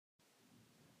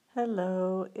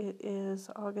Hello, it is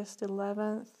August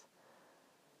 11th,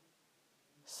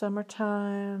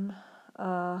 summertime.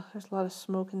 There's a lot of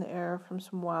smoke in the air from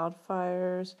some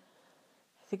wildfires.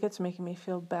 I think it's making me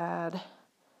feel bad.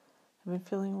 I've been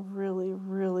feeling really,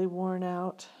 really worn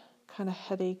out, kind of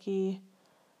headachy.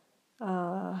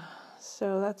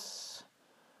 So that's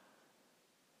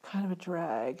kind of a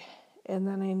drag. And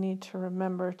then I need to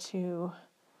remember to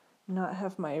not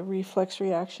have my reflex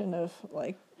reaction of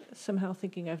somehow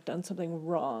thinking I've done something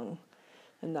wrong.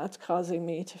 And that's causing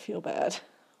me to feel bad,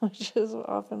 which is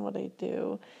often what I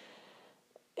do.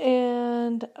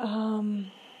 And I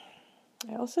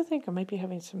also think I might be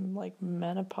having some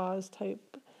menopause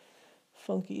type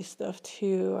funky stuff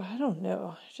too. I don't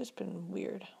know. It's just been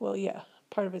weird. Well, yeah,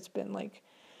 part of it's been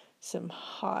some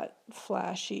hot,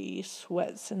 flashy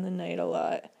sweats in the night a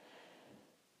lot.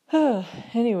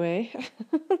 Anyway,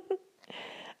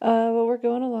 well, we're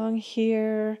going along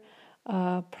here.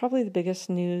 Probably the biggest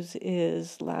news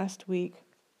is last week,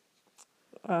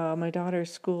 my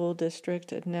daughter's school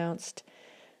district announced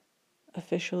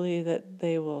officially that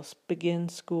they will begin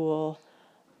school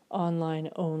online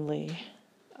only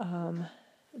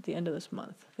at the end of this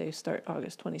month. They start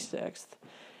August 26th.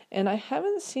 And I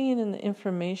haven't seen in the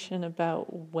information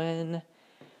about when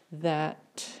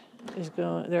that is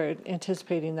going. They're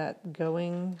anticipating that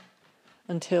going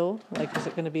until, is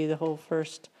it going to be the whole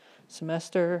first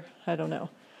semester? I don't know.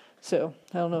 So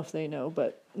I don't know if they know,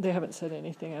 but they haven't said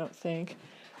anything, I don't think.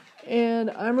 And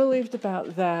I'm relieved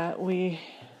about that. We're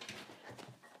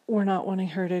not wanting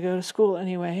her to go to school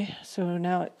anyway, so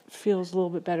now it feels a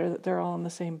little bit better that they're all in the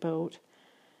same boat.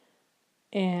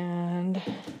 And,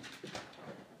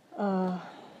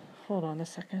 hold on a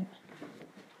second.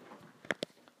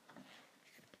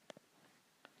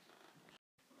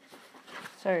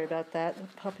 Sorry about that. The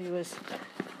puppy was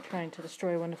trying to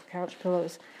destroy one of the couch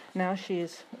pillows. Now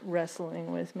she's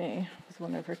wrestling with me with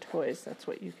one of her toys. That's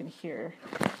what you can hear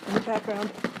in the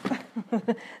background.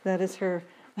 That is her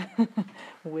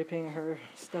whipping her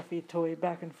stuffy toy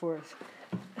back and forth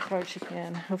as hard as she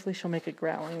can. Hopefully she'll make a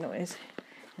growling noise.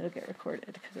 It'll get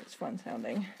recorded because it's fun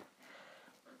sounding.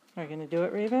 Are you going to do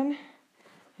it, Raven?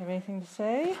 Have anything to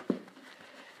say?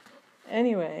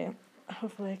 Anyway,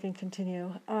 hopefully I can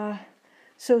continue.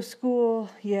 So school,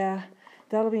 yeah,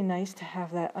 that'll be nice to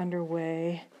have that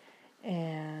underway.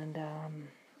 And I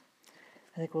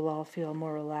think we'll all feel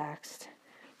more relaxed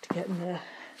to get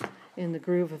in the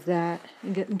groove of that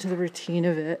and get into the routine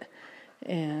of it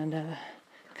and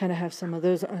kind of have some of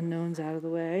those unknowns out of the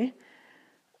way.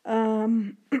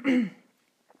 I've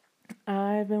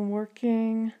been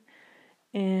working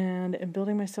and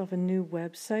building myself a new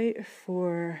website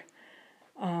for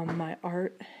my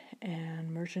art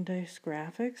and merchandise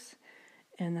graphics,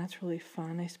 and that's really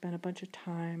fun. I spent a bunch of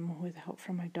time with help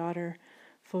from my daughter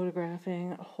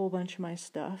photographing a whole bunch of my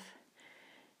stuff,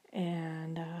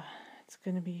 and it's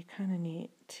going to be kind of neat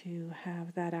to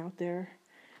have that out there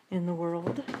in the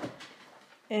world.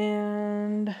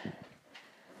 And I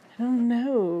don't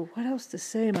know what else to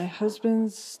say. My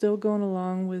husband's still going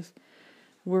along with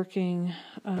working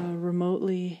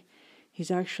remotely. He's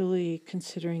actually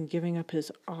considering giving up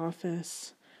his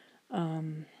office.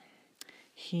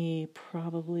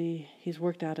 He's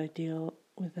worked out a deal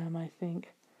with them, I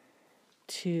think,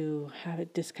 to have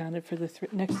it discounted for the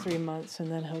next 3 months,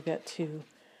 and then he'll get to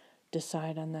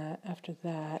decide on that after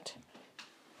that.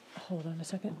 Hold on a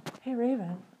second. Hey,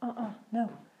 Raven. No.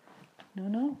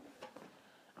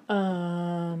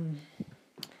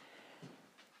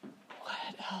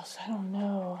 What else? I don't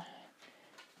know.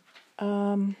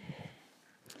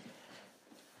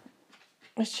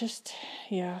 It's just,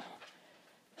 yeah.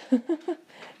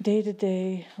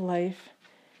 Day-to-day life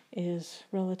is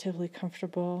relatively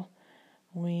comfortable.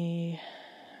 I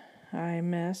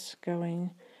miss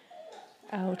going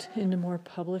out into more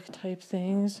public type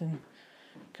things and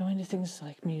going to things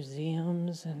like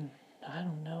museums and I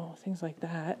don't know, things like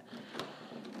that.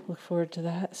 Look forward to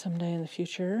that someday in the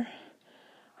future.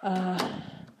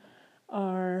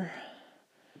 Our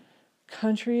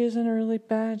country is in a really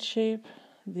bad shape.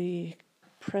 The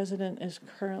president is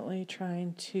currently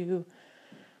trying to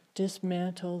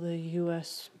dismantle the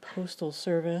U.S. Postal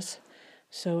Service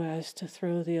so as to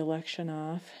throw the election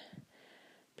off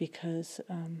because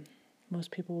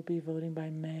most people will be voting by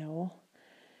mail,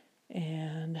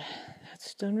 and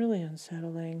that's done really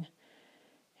unsettling.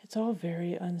 It's all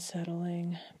very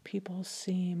unsettling. People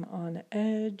seem on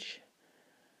edge.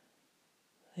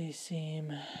 They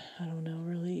seem,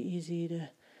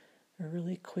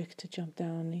 really quick to jump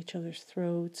down each other's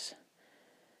throats.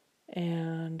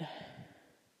 And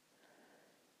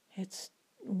it's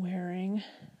wearing.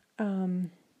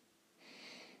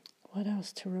 what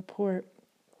else to report?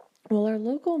 Well, our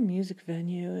local music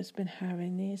venue has been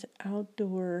having these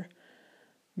outdoor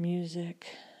music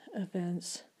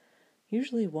events,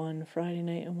 usually one Friday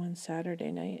night and one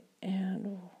Saturday night,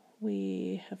 and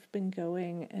we have been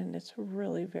going, and it's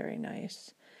really very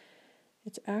nice.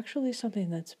 It's actually something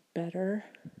that's better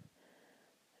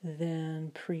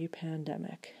than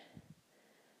pre-pandemic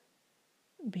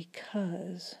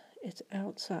because it's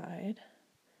outside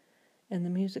and the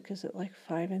music is at like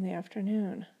 5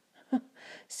 p.m.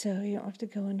 So you don't have to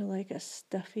go into like a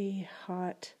stuffy,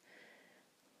 hot,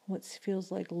 what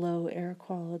feels like low air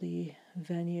quality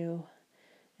venue,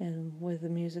 and where the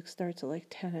music starts at like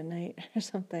 10 at night or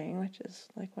something, which is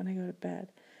like when I go to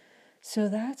bed. So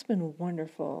that's been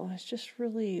wonderful. It's just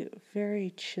really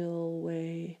very chill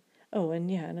way. Oh, and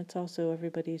yeah, and it's also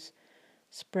everybody's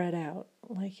spread out.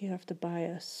 Like you have to buy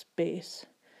a space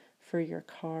for your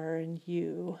car and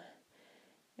you,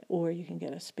 or you can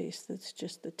get a space that's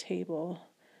just the table.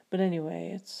 But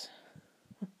anyway, it's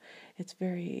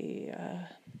very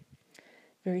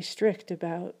very strict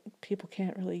about people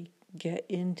can't really get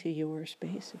into your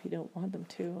space if you don't want them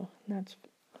to. And that's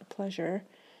a pleasure.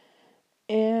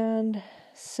 And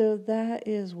so that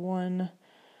is one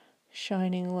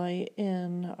shining light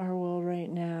in our world right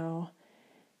now.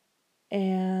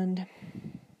 And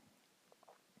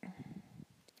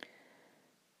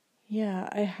yeah,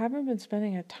 I haven't been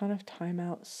spending a ton of time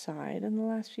outside in the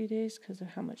last few days because of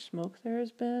how much smoke there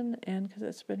has been and because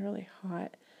it's been really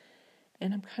hot.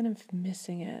 And I'm kind of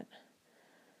missing it.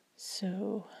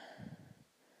 So,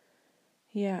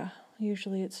 yeah,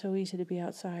 usually it's so easy to be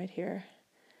outside here.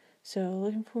 So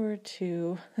looking forward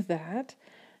to that.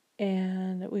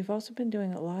 And we've also been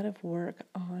doing a lot of work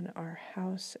on our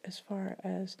house as far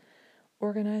as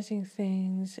organizing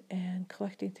things and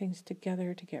collecting things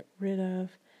together to get rid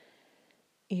of.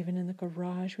 Even in the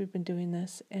garage, we've been doing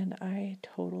this, and I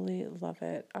totally love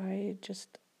it. I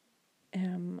just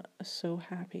am so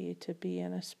happy to be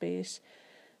in a space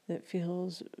that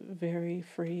feels very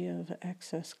free of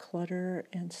excess clutter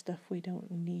and stuff we don't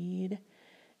need,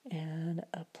 and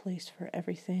a place for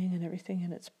everything and everything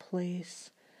in its place,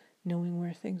 knowing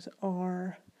where things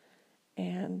are.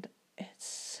 And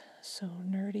it's so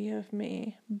nerdy of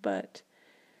me, but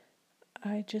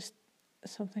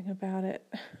something about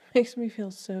it makes me feel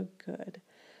so good.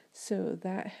 So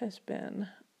that has been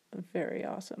very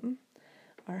awesome.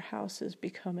 Our house is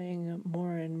becoming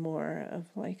more and more of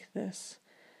like this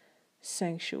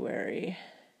sanctuary,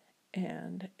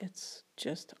 and it's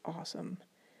just awesome.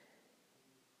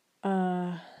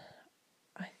 I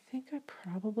think I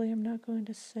probably am not going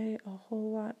to say a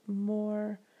whole lot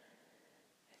more.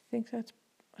 I think that's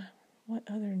what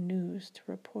other news to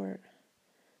report.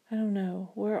 I don't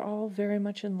know. We're all very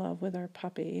much in love with our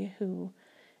puppy, who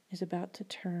is about to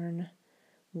turn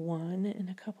 1 in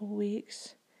a couple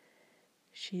weeks.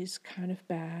 She's kind of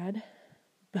bad,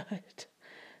 but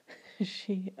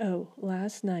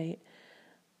last night,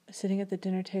 sitting at the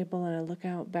dinner table, and I look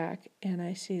out back and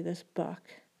I see this buck,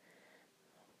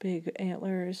 big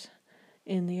antlers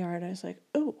in the yard. I was like,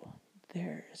 oh,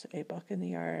 there's a buck in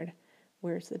the yard.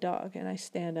 Where's the dog? And I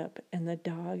stand up, and the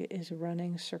dog is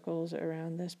running circles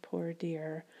around this poor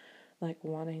deer, like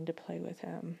wanting to play with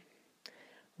him.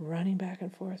 Running back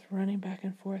and forth,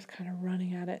 kind of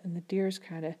running at it. And the deer's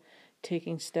kind of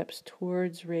taking steps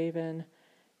towards Raven.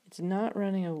 It's not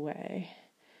running away.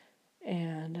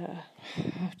 And,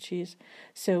 oh, geez.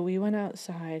 So we went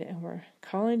outside, and we're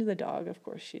calling to the dog. Of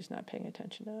course, she's not paying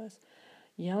attention to us.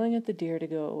 Yelling at the deer to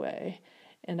go away.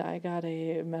 And I got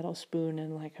a metal spoon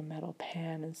and like a metal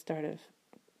pan and started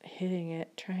hitting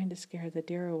it, trying to scare the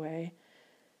deer away.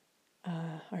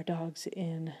 Our dog's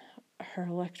in her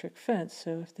electric fence,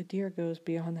 so if the deer goes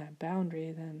beyond that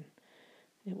boundary, then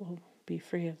it will be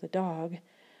free of the dog.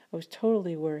 I was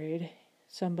totally worried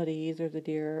somebody, either the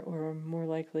deer or more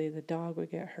likely the dog, would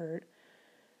get hurt.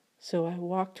 So I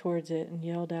walked towards it and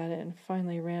yelled at it and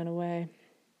finally ran away.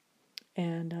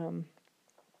 And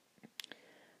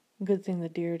good thing the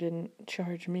deer didn't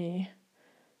charge me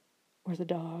or the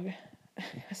dog.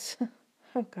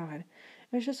 Oh God,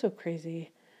 it was just so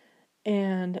crazy.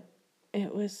 And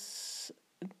it was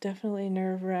definitely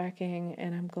nerve-wracking,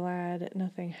 and I'm glad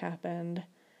nothing happened.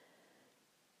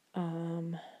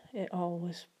 It all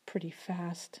was pretty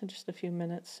fast, just a few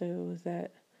minutes, so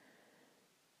that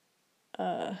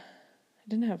I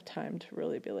didn't have time to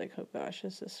really be like, oh gosh,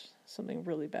 is this something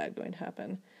really bad going to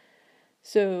happen?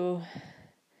 So,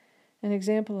 an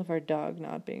example of our dog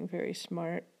not being very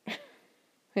smart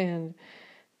and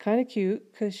kind of cute,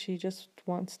 because she just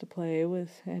wants to play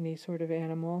with any sort of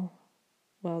animal,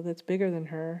 well, that's bigger than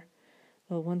her,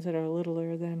 the ones that are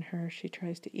littler than her, she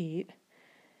tries to eat.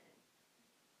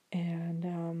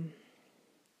 And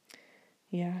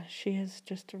yeah, she is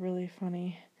just really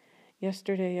funny.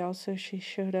 Yesterday also she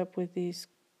showed up with these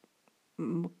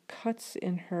cuts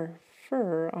in her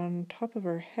fur on top of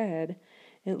her head.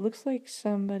 It looks like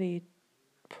somebody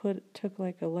took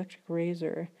like electric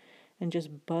razor and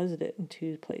just buzzed it in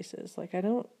two places. Like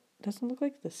doesn't look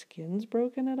like the skin's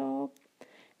broken at all,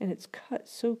 and it's cut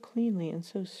so cleanly and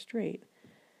so straight.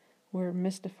 We're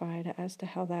mystified as to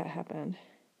how that happened.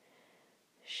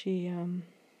 She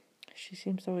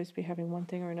seems to always be having one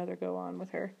thing or another go on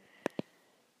with her.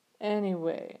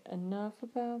 Anyway, enough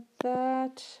about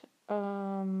that.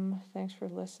 Thanks for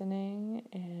listening,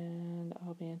 and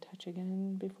I'll be in touch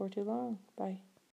again before too long. Bye.